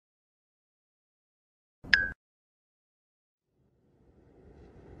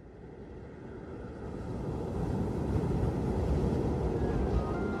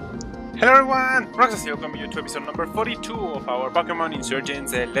Hello everyone! Roxas here, welcome you to episode number 42 of our Pokémon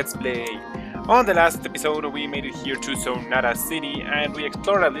Insurgence Let's Play. On the last episode we made it here to Sonata City and we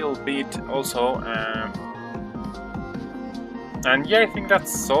explored a little bit also. And yeah, I think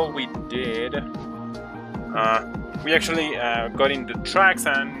that's all we did. We actually got in the tracks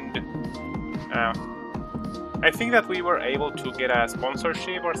and I think that we were able to get a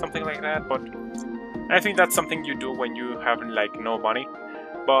sponsorship or something like that, but I think that's something you do when you have like no money.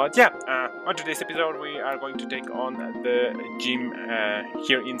 But yeah, on today's episode we are going to take on the gym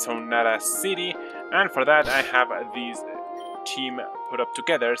here in Sonata City, and for that I have this team put up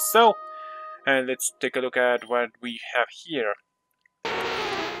together. So let's take a look at what we have here.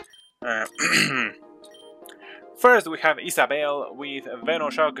 First we have Isabelle with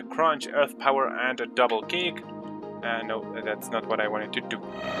Venoshock, Crunch, Earth Power and a Double Kick. No, that's not what I wanted to do.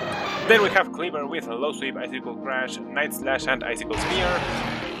 Then we have Cleaver with Low Sweep, Icicle Crash, Night Slash and Icicle Spear.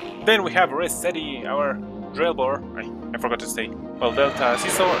 Then we have Resetti, our Drillbore, I forgot to say, well, Delta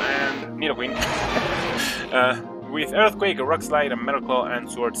Scizor and Nidoqueen. With Earthquake, Rock Slide, Metal Claw and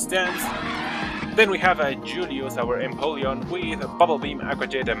Sword Stance. Then we have Julius, our Empoleon, with Bubble Beam, Aqua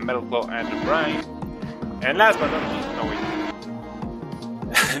Jet, Metal Claw and Brine. And last but not least, no wait.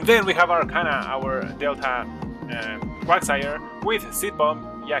 Then we have Arcana, our Delta Quagsire, with Seed Bomb.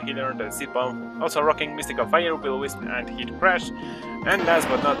 Yeah, he learned the Seed Bomb, also rocking Mystical Fire, Will Wisp and Heat Crash. And last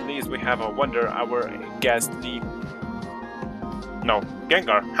but not least, we have a Wonder, our Ghastly... No,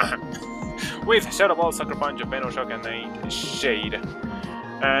 Gengar, with Shadow Ball, Sucker Punch, Venoshock and Nightshade.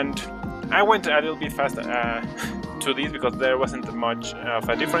 And I went a little bit fast to this because there wasn't much of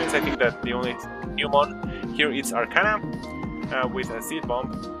a difference. I think that the only new one here is Arcana with a Seed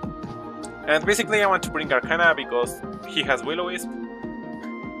Bomb. And basically I want to bring Arcana because he has Will-O-Wisp.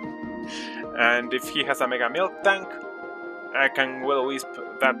 And if he has a Mega Milk Tank, I can Will-O-Wisp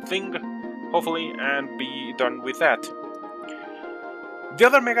that thing, hopefully, and be done with that. The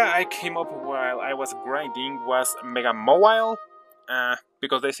other Mega I came up while I was grinding was Mega Mobile,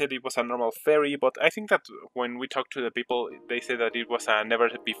 because they said it was a normal fairy, but I think that when we talked to the people, they said that it was a never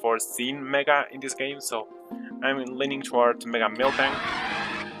before seen Mega in this game, so I'm leaning towards Mega Milk Tank,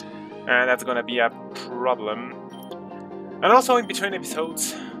 and that's gonna be a problem. And also in between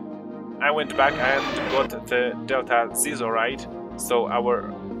episodes, I went back and got the Delta Scizor right, so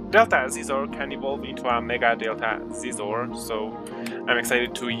our Delta Scizor can evolve into a Mega Delta Scizor, so I'm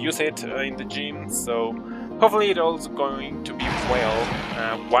excited to use it in the gym, so hopefully it all's going to be well.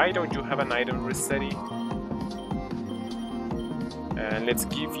 Why don't you have an item, Resetti? Let's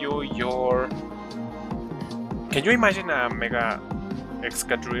give you your... Can you imagine a Mega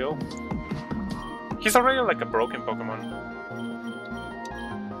Excadrill? He's already like a broken Pokemon.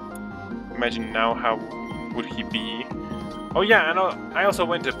 Imagine now how would he be. Oh yeah, and I also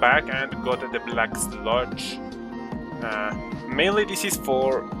went back and got the Black Sludge. Mainly this is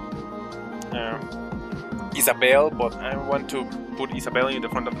for Isabelle, but I want to put Isabelle in the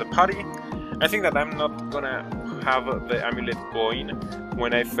front of the party. I think that I'm not gonna have the amulet going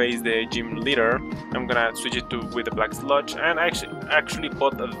when I face the gym leader. I'm gonna switch it with the Black Sludge, and I actually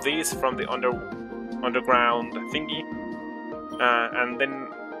bought this from the underground thingy. And then,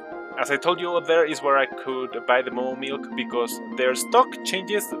 as I told you, there is where I could buy the Momo Milk because their stock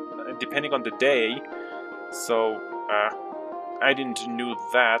changes depending on the day. So I didn't know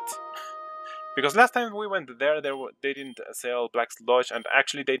that. Because last time we went there, they didn't sell Black Sludge, and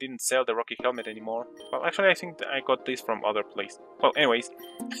actually they didn't sell the Rocky Helmet anymore. Well, actually I think I got this from other place. Well, anyways,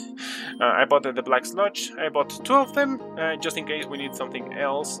 I bought the Black Sludge. I bought 2 of them, just in case we need something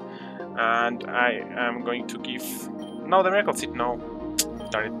else. And I am going to give... No, the Miracle Seed, no.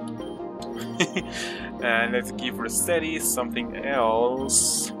 Darn it. And let's give Resetti something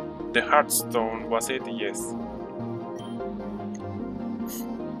else. The Heartstone, was it? Yes.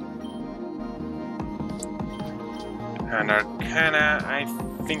 And Arcana, I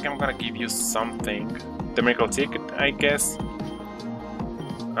think I'm gonna give you something. The Miracle Ticket, I guess.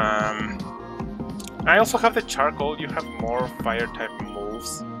 I also have the Charcoal. You have more fire type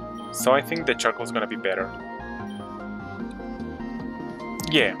moves, so I think the Charcoal is gonna be better.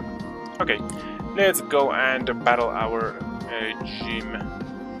 Yeah. Okay, let's go and battle our gym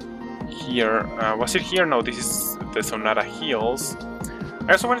here. Was it here? No, this is the Sonata Hills.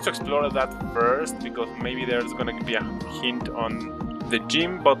 I also wanted to explore that first, because maybe there's gonna be a hint on the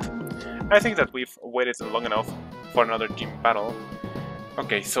gym, but I think that we've waited long enough for another gym battle.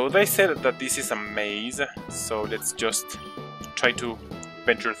 Okay, so they said that this is a maze, so let's just try to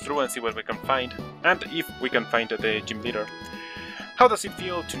venture through and see what we can find, and if we can find the gym leader. How does it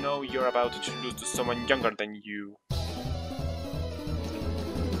feel to know you're about to lose to someone younger than you?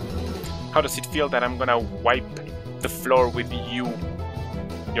 How does it feel that I'm gonna wipe the floor with you?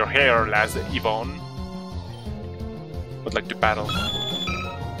 Your hairless Yvonne. Would like to battle.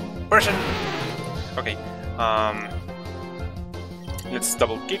 Persian! Okay, let's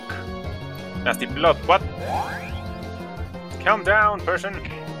double kick. Nasty blood, what? Calm down, Persian!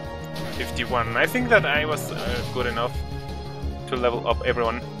 51. I think that I was good enough to level up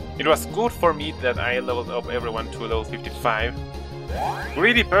everyone. It was good for me that I leveled up everyone to level 55.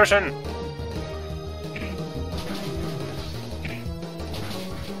 Greedy Persian!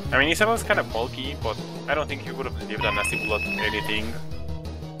 I mean, Isabel's kind of bulky, but I don't think he would have lived a nasty blood anything.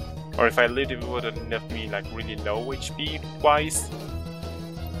 Or if I lived, it would have left me like really low HP wise.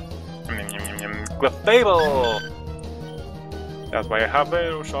 Clefable! That's why I have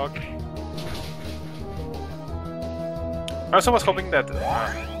Veno Shock. I also was hoping that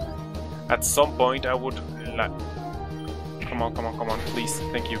at some point I would like. Come on, please,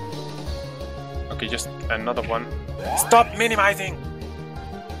 thank you. Okay, just another one. Stop minimizing!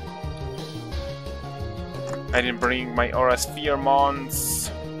 I didn't bring my Aura Sphere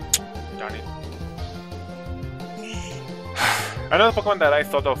Mons. Darn it. Another Pokemon that I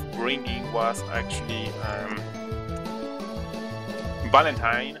thought of bringing was actually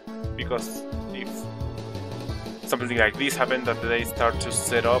Valentine, because if something like this happened, that they start to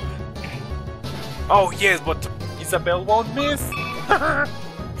set up. Oh yes, but Isabel won't miss.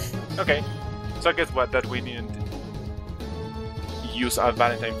 Okay, so I guess what that we didn't use our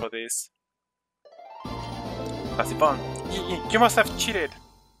Valentine for this. That's fun. You must have cheated.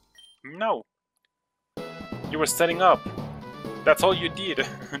 No, you were setting up. That's all you did.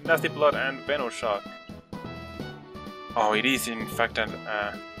 Nasty Blood and Veno Shock. Oh, it is in fact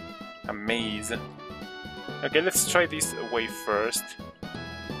a maze. Okay, let's try this way first.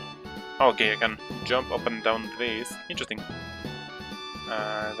 Okay, I can jump up and down this. Interesting.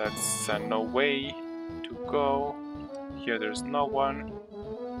 That's no way to go. Here there's no one.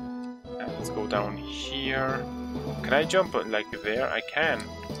 Let's go down here. Can I jump like there? I can.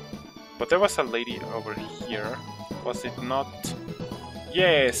 But there was a lady over here. Was it not?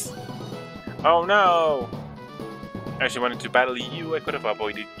 Yes! Oh no! I actually wanted to battle you. I could have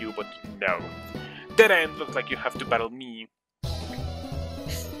avoided you, but no. Dead end! Looks like you have to battle me.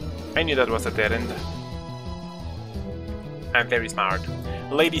 I knew that was a dead end. I'm very smart.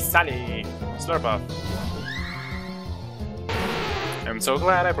 Lady Sally! Slurpuff! I'm so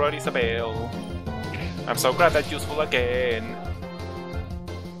glad I brought Isabel. I'm so glad that's useful again.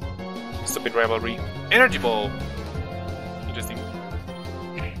 Stupid rivalry. Energy Ball! Interesting.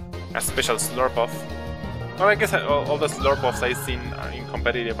 A special Slurpuff. Well, I guess all the Slurpuffs I've seen in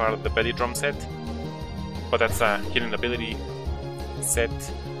competitive are the Belly Drum set. But that's a hidden ability set.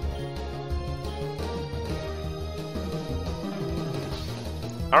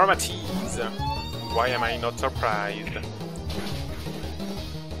 Aromatize! Why am I not surprised?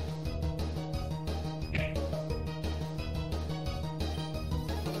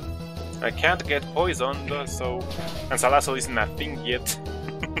 I can't get poisoned, so... And Salazzle isn't a thing yet.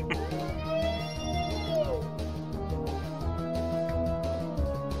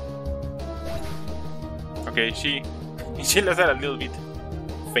 Okay, she left that a little bit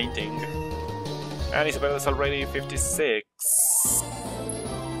fainting. And Isabel is already 56.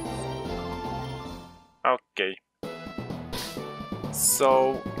 Okay.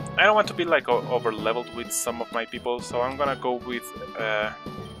 So, I don't want to be like over-leveled with some of my people, so I'm gonna go with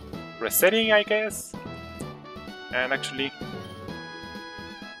resetting, I guess. And actually,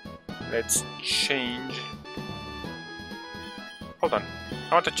 let's change. Hold on,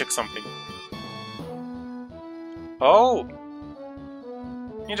 I want to check something. Oh!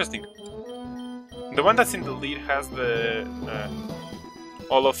 Interesting. The one that's in the lead has the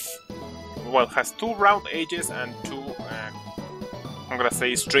has 2 round edges and 2 I'm gonna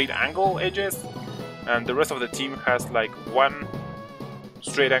say straight angle edges, and the rest of the team has like 1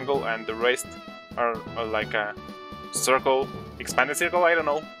 straight angle and the rest are like a circle, expanded circle. I don't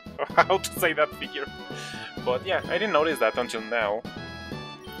know how to say that figure, but yeah, I didn't notice that until now.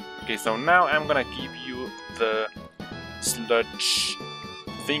 Okay, so now I'm gonna give you the sludge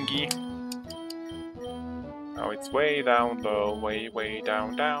thingy. Oh, it's way down low, way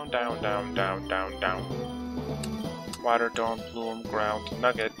down, down. Water, don't bloom, ground,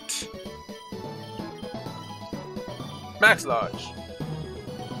 nugget. Max Lodge!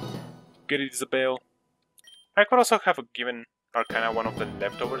 Get it, Isabel. I could also have given Arcana one of the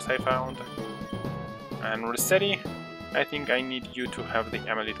leftovers I found. And Rossetti, I think I need you to have the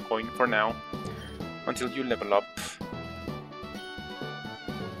Amulet coin for now, until you level up.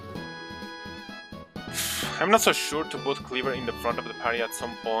 I'm not so sure to put Cleaver in the front of the party at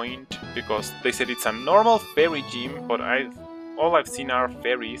some point, because they said it's a normal fairy gym, but all I've seen are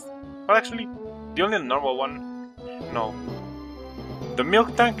fairies. Well, actually, the only normal one... No. The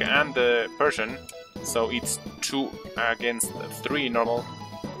Milk Tank and the Persian, so it's 2 against 3 normal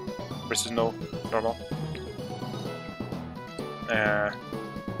versus no normal.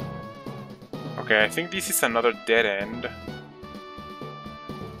 Okay, I think this is another dead end.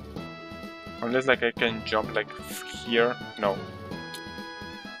 Unless like I can jump like here. No.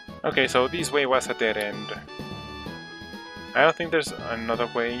 Okay, so this way was a dead end. I don't think there's another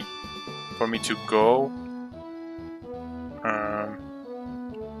way for me to go. I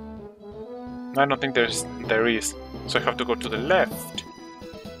don't think there is. So I have to go to the left.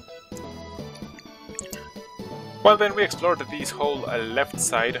 Well, then we explored this whole left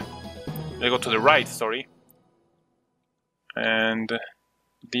side. I go to the right, sorry. And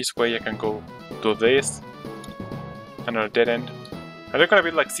this way I can go to this. Another dead end. Are there gonna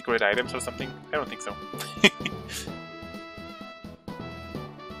be like secret items or something? I don't think so.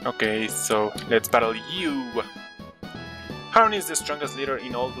 Okay, so let's battle you. Harun is the strongest leader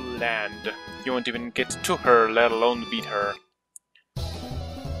in all the land. You won't even get to her, let alone beat her.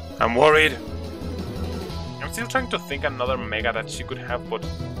 I'm worried. I'm still trying to think another Mega that she could have, but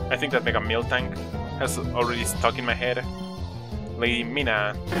I think that Mega Milk Tank has already stuck in my head. Lady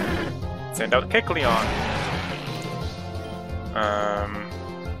Mina. Send out Kecleon.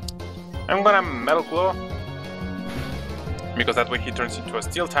 I'm gonna Metal Claw, because that way he turns into a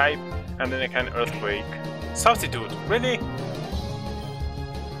Steel type, and then I can Earthquake. Substitute, really?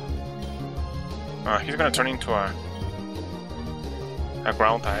 He's gonna turn into a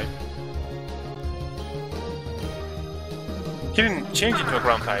Ground type. He didn't change into a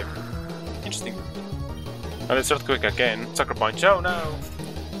Ground type. Interesting. Now let's Earthquake again. Sucker Punch. Oh no!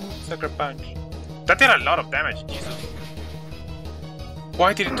 Sucker Punch. That did a lot of damage, Jesus.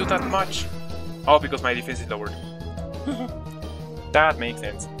 Why did it do that much? Oh, because my defense is lowered. That makes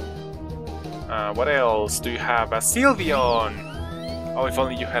sense. What else do you have? A Sylveon! Oh, if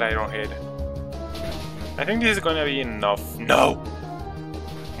only you had Iron Head. I think this is gonna be enough. No!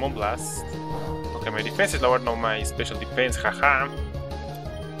 Moonblast. Okay, my defense is lowered, now my special defense, haha.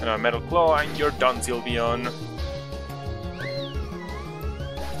 And a Metal Claw, and you're done, Sylveon.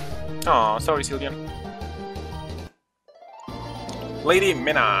 Aw, sorry, Sylveon. Lady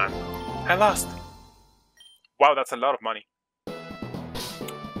Mina! I lost! Wow, that's a lot of money.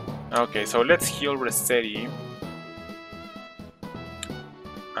 Okay, so let's heal Resetti.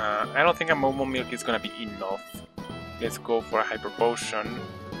 I don't think a Momo Milk is gonna be enough. Let's go for a Hyper Potion.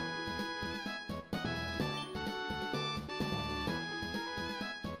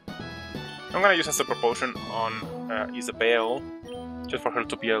 I'm gonna use a Super Potion on Isabelle, just for her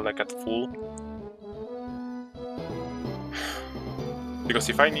to be like at full. Because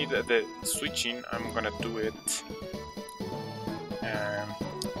if I need the switching, I'm gonna do it.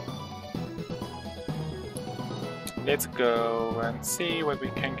 Let's go and see what we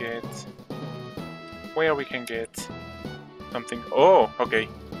can get. Where we can get something. Oh, okay.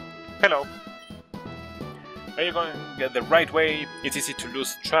 Hello. Are you going the right way? It's easy to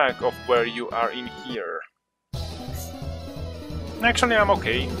lose track of where you are in here. Actually, I'm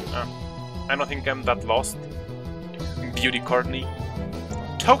okay. I don't think I'm that lost. Beauty Courtney.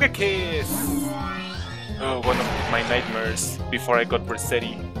 Togekiss! Oh, one of my nightmares before I got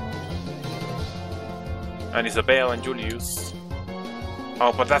Resetti. And Isabelle and Julius.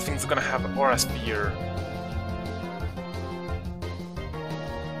 Oh, but that thing's gonna have Aura Sphere.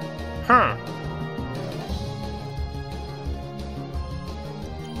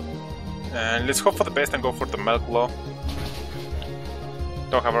 And let's hope for the best and go for the Milk Claw.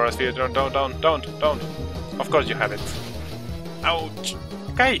 Don't have Aura Sphere, don't. Of course you have it. Ouch!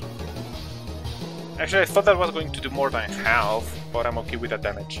 Okay! Actually, I thought that was going to do more than half, but I'm okay with that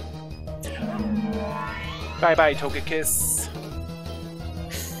damage. Bye bye, Togekiss.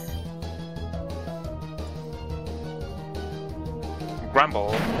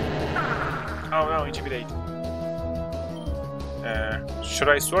 Grumble. Oh no, Intimidate. Should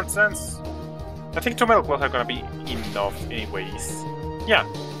I Sword Dance? I think 2 Metal Claws are gonna be enough anyways. Yeah.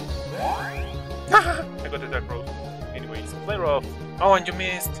 I got the Dark Road. Anyways, play rough. Oh, and you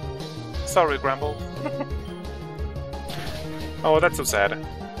missed. Sorry, Grumble. Oh, that's so sad.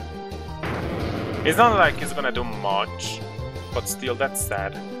 It's not like he's gonna do much, but still, that's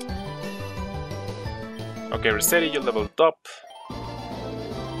sad. Okay, Resetti, you leveled up.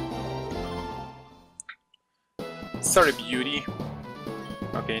 Sorry, Beauty.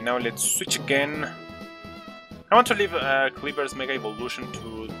 Okay, now let's switch again. I want to leave Cleaver's Mega Evolution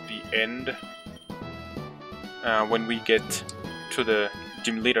to the end. when we get to the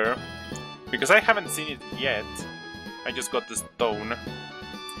gym leader, because I haven't seen it yet. I just got the stone.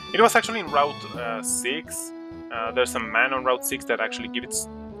 It was actually in Route 6. There's a man on Route 6 that actually gives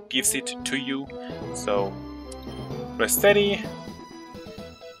it to you. So press steady.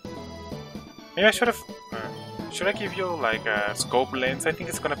 Maybe I should have. Should I give you like a scope lens? I think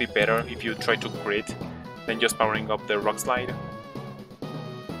it's gonna be better if you try to crit than just powering up the rock slide.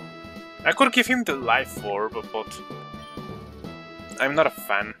 I could give him the life orb, but I'm not a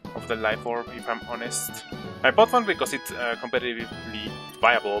fan of the life orb, if I'm honest. I bought one because it's competitively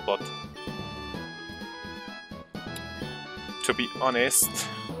viable, but to be honest,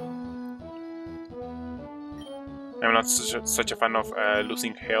 I'm not such a fan of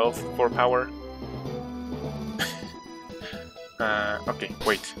losing health for power. Okay,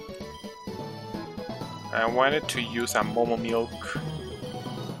 wait. I wanted to use a Momo Milk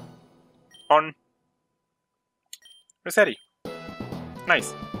on Resetti.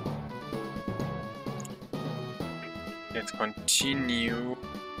 Nice. Let's continue.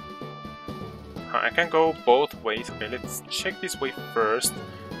 I can go both ways. Okay, let's check this way first.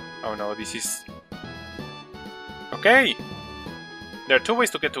 Oh no, this is... Okay! There are two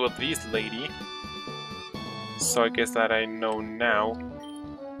ways to get to this lady. So I guess that I know now.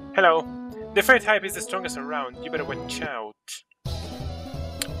 Hello! The fairy type is the strongest around. You better watch out.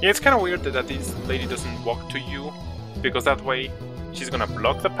 Yeah, it's kind of weird that this lady doesn't walk to you, because that way she's gonna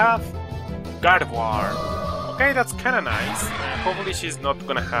block the path. Gardevoir! Okay, that's kind of nice. Hopefully she's not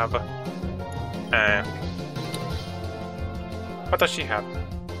gonna have... what does she have?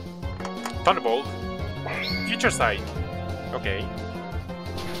 Thunderbolt. Future Sight. Okay.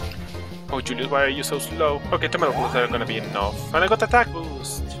 Oh, Julius, why are you so slow? Okay, 2 metal boosts are gonna be enough. And I got attack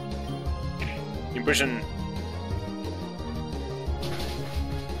boost! Impression.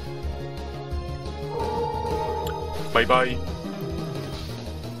 Bye-bye.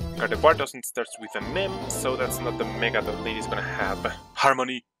 Gardevoir doesn't start with a mem, so that's not the mega that lady's gonna have.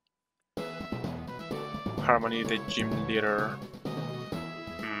 Harmony. Harmony, the gym leader.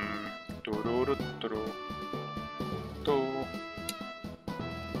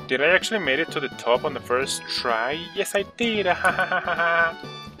 Did I actually made it to the top on the first try? Yes, I did!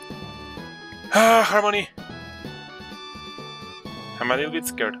 Harmony! I'm a little bit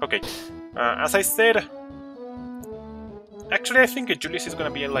scared. Okay. As I said... Actually, I think Julius is gonna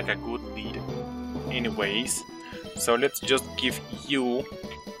be like a good lead. Anyways. So let's just give you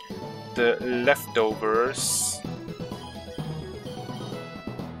the leftovers.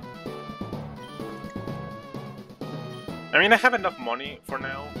 I mean, I have enough money for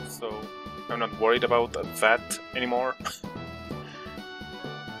now, so I'm not worried about that anymore.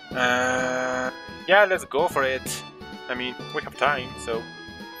 Yeah, let's go for it. I mean, we have time, so...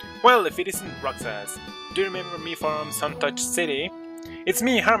 Well, if it isn't Roxas, do you remember me from Suntouch City? It's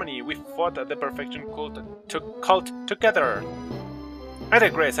me, Harmony. We fought the Perfection cult together. I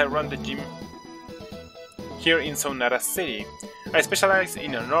digress, I run the gym here in Sonata City. I specialize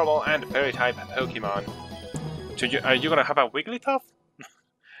in normal and fairy type Pokemon. So are you gonna have a Wigglytuff?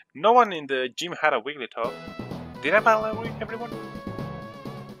 No one in the gym had a Wigglytuff. Did I battle everyone?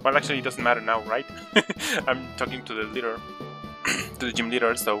 Well, actually, it doesn't matter now, right? I'm talking to the leader, to the gym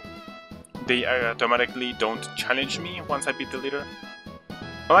leader, so they automatically don't challenge me once I beat the leader.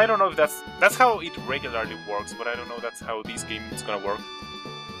 Well, I don't know if that's how it regularly works, but I don't know that's how this game is gonna work.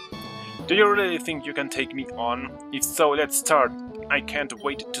 Do you really think you can take me on? If so, let's start. I can't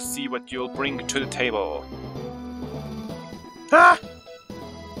wait to see what you'll bring to the table. Ah!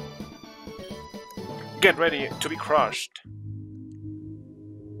 Get ready to be crushed.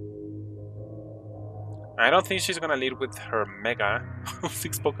 I don't think she's gonna lead with her Mega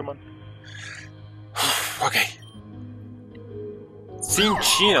 6 Pokemon. Okay.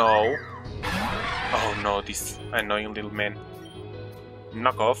 Cinchino. Oh no, this annoying little man.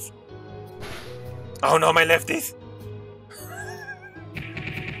 Knock off. Oh no, my lefties!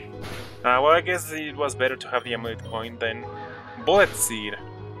 Well, I guess it was better to have the amulet coin than Bullet Seed.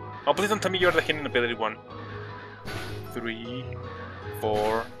 Oh, please don't tell me you're the hidden ability one. 3,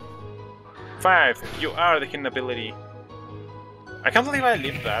 4, 5. You are the hidden ability. I can't believe I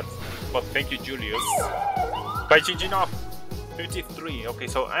lived that, but thank you, Julius. By changing off 53. Okay,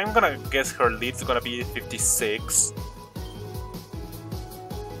 so I'm gonna guess her lead's gonna be 56.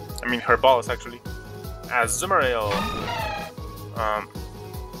 I mean, her balls actually. Azumarill.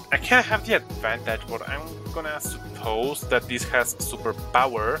 I can't have the advantage, but I'm gonna suppose that this has super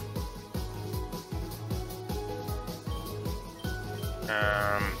power.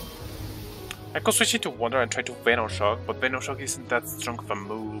 I could switch it to Wonder and try to Venoshock, but Venoshock isn't that strong of a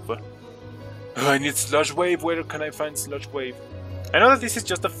move. Oh, I need Sludge Wave. Where can I find Sludge Wave? I know that this is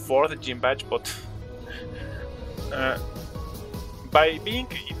just the 4th gym badge, but by being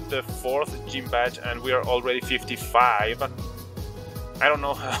in the 4th gym badge and we are already 55, I don't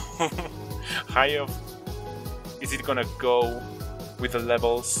know how high of is it gonna go with the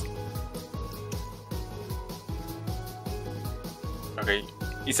levels. Okay,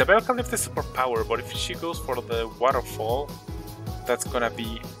 Isabel can lift the superpower, but if she goes for the waterfall, that's gonna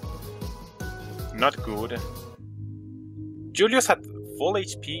be not good. Julius at full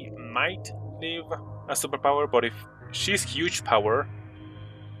HP might leave a superpower, but if she's huge power,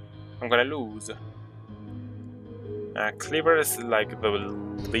 I'm gonna lose. Cleaver is like the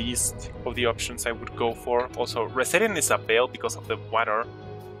least of the options I would go for. Also, resetting Isabel because of the water.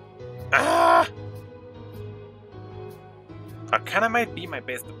 Ah! Arcana might be my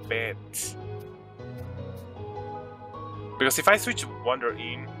best bet. Because if I switch Wonder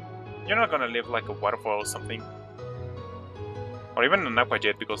in, you're not gonna live like a waterfall or something. Or even an Aqua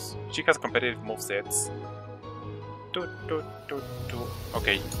Jet, because she has competitive movesets.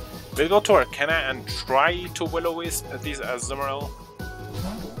 Okay, let's go to Arcana and try to Will-O-Wisp this Azumarill.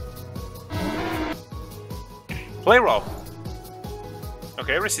 Play Rough!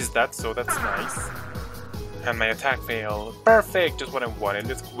 Okay, I resist that, so that's nice. And my attack failed. Perfect! Just what I wanted.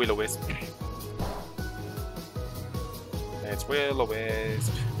 Let's Will-O-Wisp. Let's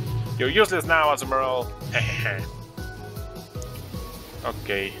Will-O-Wisp. You're useless now, Azumarill.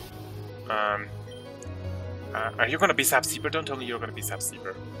 Okay. Are you gonna be Sapseeper? Don't tell me you're gonna be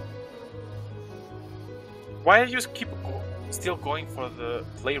Sapseeper. Why are you still going for the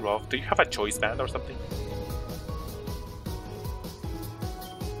Play Rough? Do you have a choice band or something?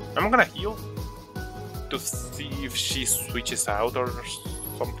 I'm gonna heal to see if she switches out or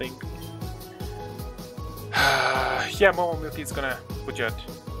something. Yeah, Momo Milk is gonna put you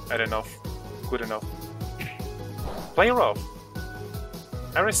at enough. Good enough. Play Rough.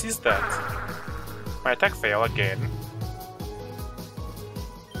 I resist that. My attack failed again.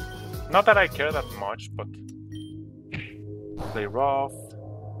 Not that I care that much, but... Play Rough.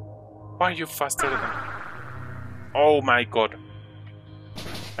 Why are you faster than... Oh my god.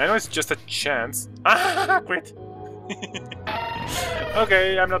 I know it's just a chance. Ah, great!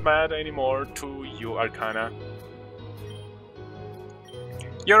 Okay, I'm not mad anymore to you, Arcana.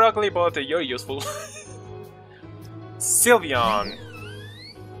 You're ugly, but you're useful. Sylveon!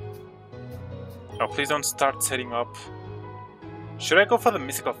 Oh, please don't start setting up. Should I go for the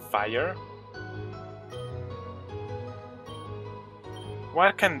Mystical Fire?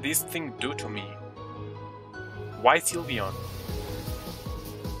 What can this thing do to me? Why Sylveon?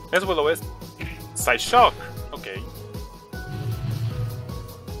 Let's Will-O-Wisp. Side Shock! Okay.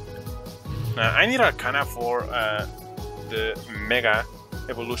 I need Arcana for the Mega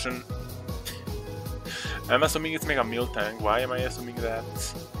Evolution. I'm assuming it's Mega Miltank. Why am I assuming that?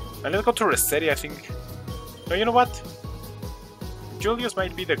 And let's go to Resetti, I think. No, you know what? Julius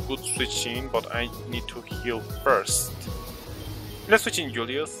might be the good switch in, but I need to heal first. Let's switch in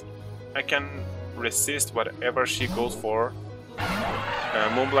Julius. I can resist whatever she goes for.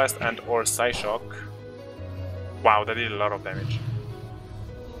 Moonblast and or Psyshock. Wow, that did a lot of damage.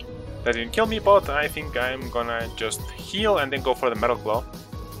 That didn't kill me, but I think I'm gonna just heal and then go for the Metal Claw.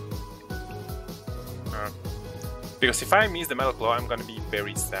 Because if I miss the Metal Claw, I'm gonna be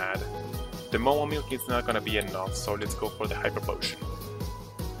very sad. The Momo Milk is not gonna be enough, so let's go for the Hyper Potion.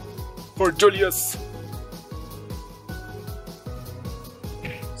 For Julius!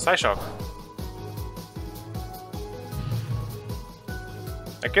 Psyshock.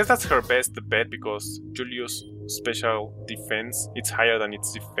 I guess that's her best bet because Julius' special defense, it's higher than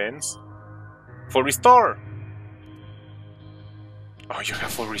its defense. For Restore! Oh, you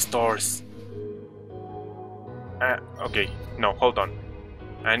have full Restores. Okay, no, hold on.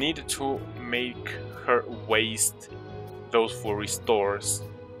 I need to make her waste those full Restores.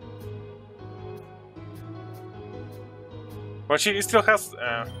 Well, she still has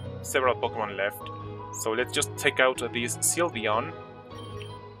several Pokemon left, so let's just take out this Sylveon.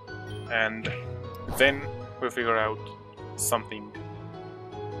 And then we'll figure out something.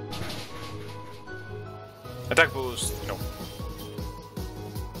 Attack boost, no.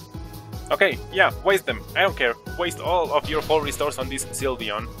 Okay, yeah, waste them. I don't care. Waste all of your full restores on this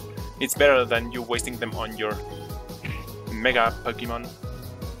Sylveon. It's better than you wasting them on your Mega Pokemon.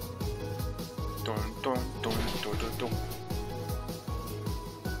 Dun, dun, dun, dun, dun, dun.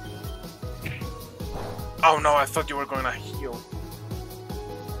 Oh no, I thought you were gonna heal.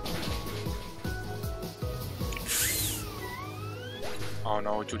 Oh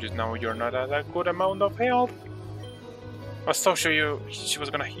no, Julius, now you're not at a good amount of health. I was so sure she was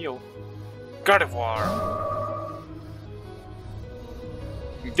gonna heal. God of War!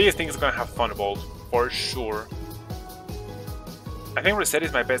 This thing is gonna have Thunderbolt, for sure. I think Reset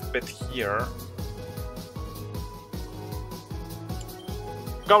is my best bet here.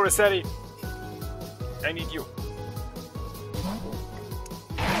 Go Resetti! I need you.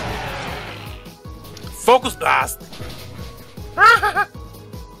 Focus Blast!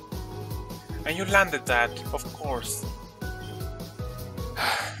 And you landed that, of course.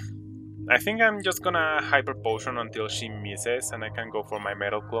 I think I'm just gonna Hyper Potion until she misses and I can go for my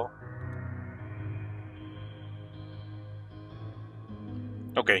Metal Claw.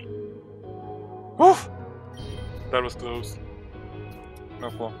 Okay. Woof! That was close. No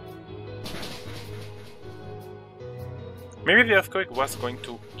claw. Maybe the Earthquake was going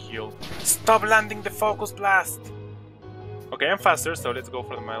to kill. Stop landing the Focus Blast! Okay, I'm faster, so let's go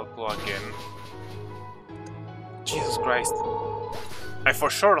for the Metal Claw again. Jesus Christ. I for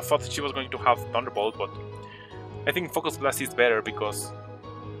sure thought she was going to have Thunderbolt, but I think Focus Blast is better because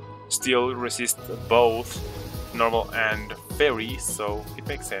still resists both normal and fairy, so it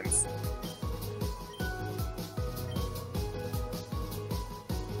makes sense.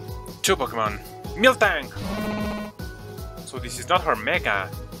 Two Pokemon. Miltank! So this is not her Mega.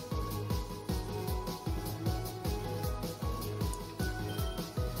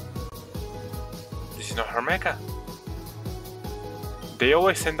 This is not her Mega. They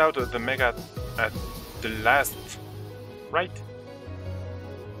always send out the Mega at the last, right?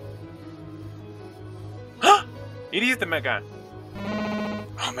 It is the Mega!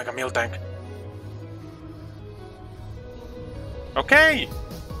 Oh, Mega Miltank. Okay!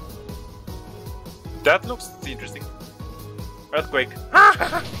 That looks interesting. Earthquake.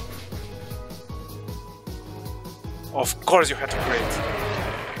 Of course you had to create.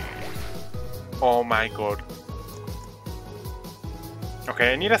 Oh my god.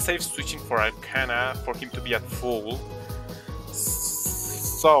 Okay, I need a safe switching for Arcana for him to be at full.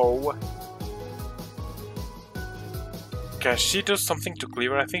 So... can she do something to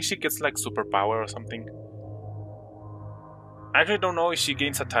clear? I think she gets like superpower or something. I actually don't know if she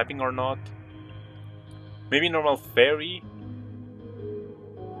gains a typing or not. Maybe normal fairy?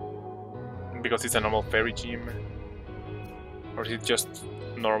 Because it's a normal fairy gym. Or is it just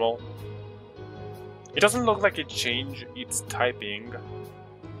normal? It doesn't look like it changed its typing.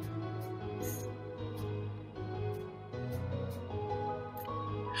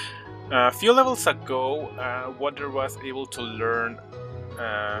 A few levels ago, Wonder was able to learn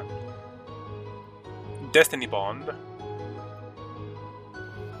Destiny Bond.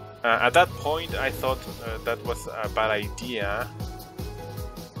 At that point, I thought that was a bad idea.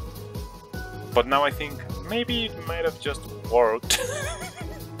 But now I think maybe it might have just worked.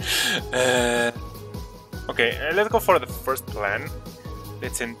 Okay, let's go for the first plan.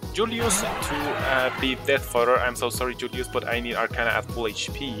 Let's send Julius to be Death Fodder. I'm so sorry, Julius, but I need Arcana at full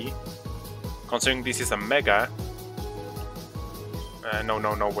HP. Considering this is a Mega.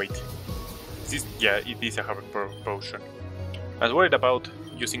 No, wait. Yeah, it is a Harvard Potion. I was worried about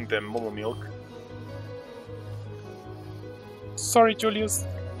using the Momo Milk. Sorry, Julius.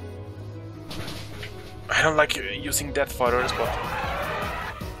 I don't like using Death Fodders, but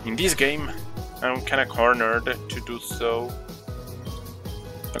in this game, I'm kinda cornered to do so.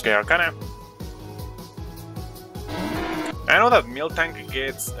 Okay, Arcana. I know that Miltank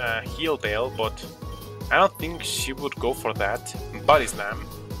gets Heal Tail, but I don't think she would go for that. Body Slam.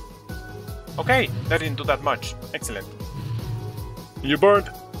 Okay, that didn't do that much. Excellent. You burned!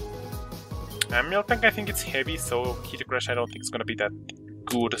 Miltank, I think it's heavy, so Kitty Crush I don't think it's gonna be that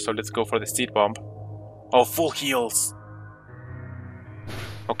good, so let's go for the Seed Bomb. Oh, full heals!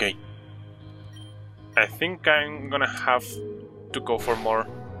 Okay. I think I'm gonna have to go for more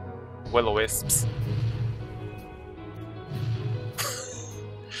Will-O-Wisps.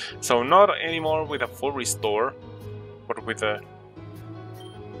 So not anymore with a full restore, but with a...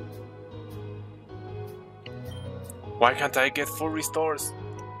 Why can't I get full restores?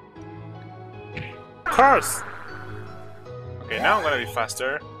 Curse! Okay, now I'm gonna be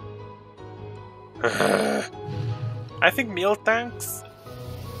faster. I think Miltanks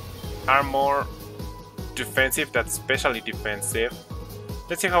are more defensive than specially defensive.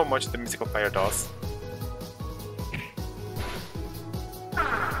 Let's see how much the Mystical Fire does.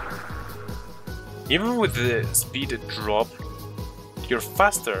 Even with the speed drop, you're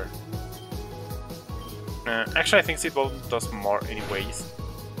faster. Actually, I think Seed Bomb does more anyways.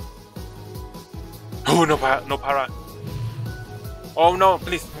 Oh, no para. Oh no,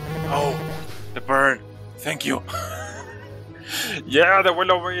 please. Oh, the burn. Thank you. Yeah, the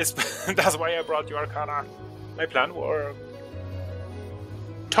Will-O-Wisp. That's why I brought you Arcana. My plan worked.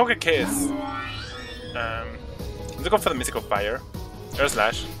 Togekiss! Let's go for the Mystical Fire. Air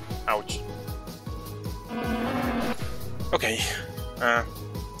Slash. Ouch. Okay.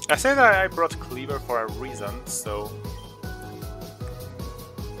 I said that I brought Cleaver for a reason, so...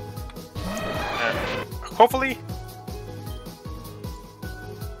 hopefully...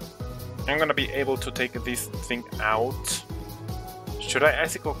 I'm gonna be able to take this thing out. Should I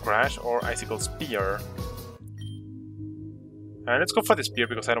Icicle Crash or Icicle Spear? Let's go for the Spear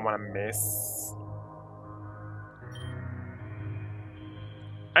because I don't want to miss.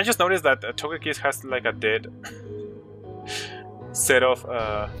 I just noticed that Togekiss has like a dead set of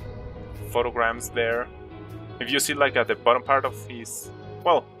photograms there. If you see like at the bottom part of his...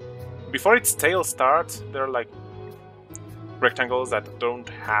 well, before its tail starts, there are like rectangles that don't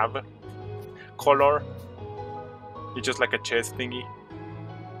have color. It's just like a chest thingy.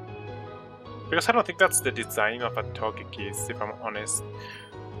 Because I don't think that's the design of a Togekiss, if I'm honest.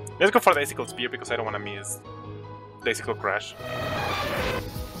 Let's go for the Icicle Spear because I don't want to miss the Icicle Crash.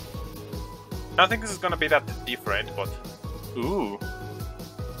 I don't think this is gonna be that different, but... ooh.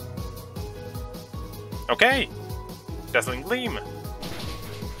 Okay! Dazzling Gleam!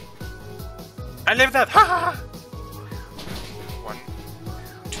 I love that! Ha ha! 1,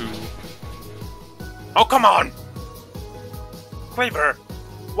 2... oh, come on! Cleaver!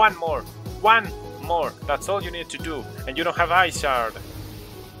 One more! One more! That's all you need to do, and you don't have Ice Shard!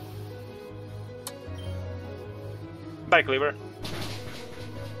 Bye, Cleaver.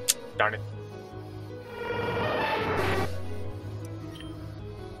 Darn it.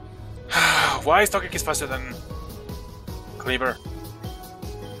 Why is Togekiss faster than Cleaver?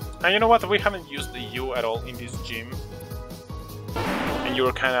 And you know what? We haven't used the U at all in this gym. And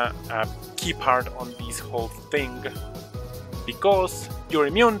you're kinda a key part on this whole thing. Because you're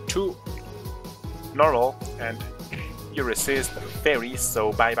immune to normal and you resist fairies,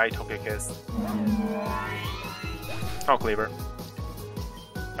 so bye bye Togekiss. Oh, Cleaver.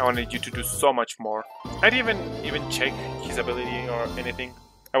 I wanted you to do so much more. I didn't even check his ability or anything.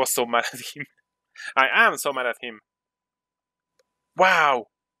 I was so mad at him. I am so mad at him. Wow!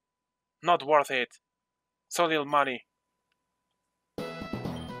 Not worth it. So little money.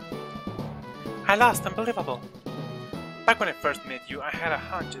 I lost, unbelievable. Back when I first met you, I had a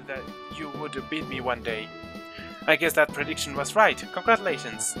hunch that you would beat me one day. I guess that prediction was right.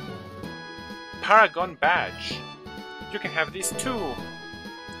 Congratulations. Paragon Badge. You can have this too.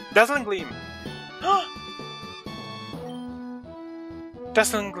 Dazzling Gleam.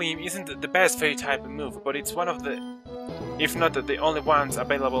 Dazzling Gleam isn't the best fairy type move, but it's one of the, if not the only ones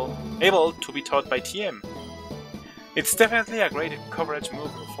able to be taught by TM. It's definitely a great coverage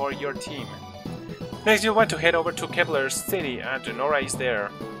move for your team. Next you'll want to head over to Kepler's city and Nora is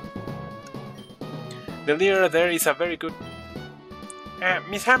there. The leader there is a very good...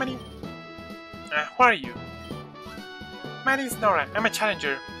 Miss Harmony? Who are you? My name is Nora, I'm a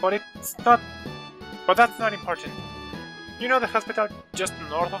challenger, but that's not important. You know the hospital just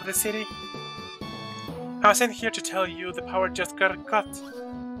north of the city? I was sent here to tell you the power just got cut.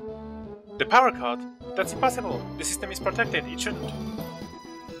 The power cut? That's impossible. The system is protected, it shouldn't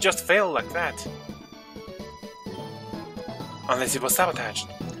just fail like that. Unless it was sabotaged.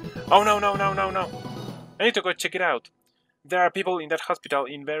 Oh no, no, no, no, no. I need to go check it out. There are people in that hospital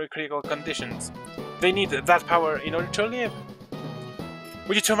in very critical conditions. They need that power in order to live.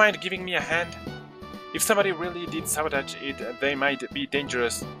 Would you two mind giving me a hand? If somebody really did sabotage it, they might be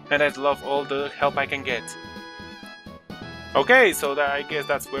dangerous, and I'd love all the help I can get. Okay, so I guess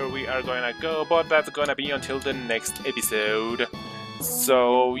that's where we are gonna go, but that's gonna be until the next episode.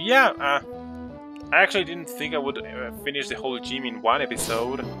 So yeah, I actually didn't think I would finish the whole gym in one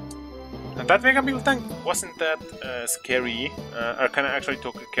episode. And that Mega Build Tank wasn't that scary. Arcana actually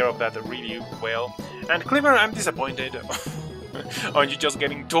took care of that really well. And Cleaver, I'm disappointed on you just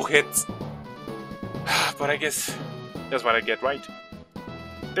getting 2 hits. But I guess that's what I get right.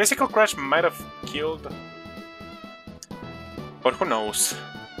 The Icicle Crash might have killed, but who knows?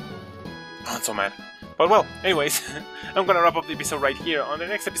 Oh, I'm so mad. But well, anyways, I'm gonna wrap up the episode right here. On the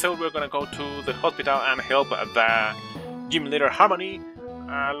next episode, we're gonna go to the hospital and help the gym leader Harmony,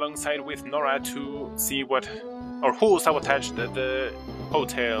 alongside with Nora, to see what or who sabotaged the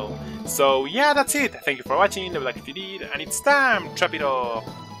hotel. So yeah, that's it. Thank you for watching. Leave a like if you did, and it's time. Trap it off.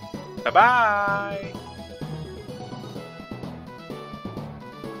 Bye bye.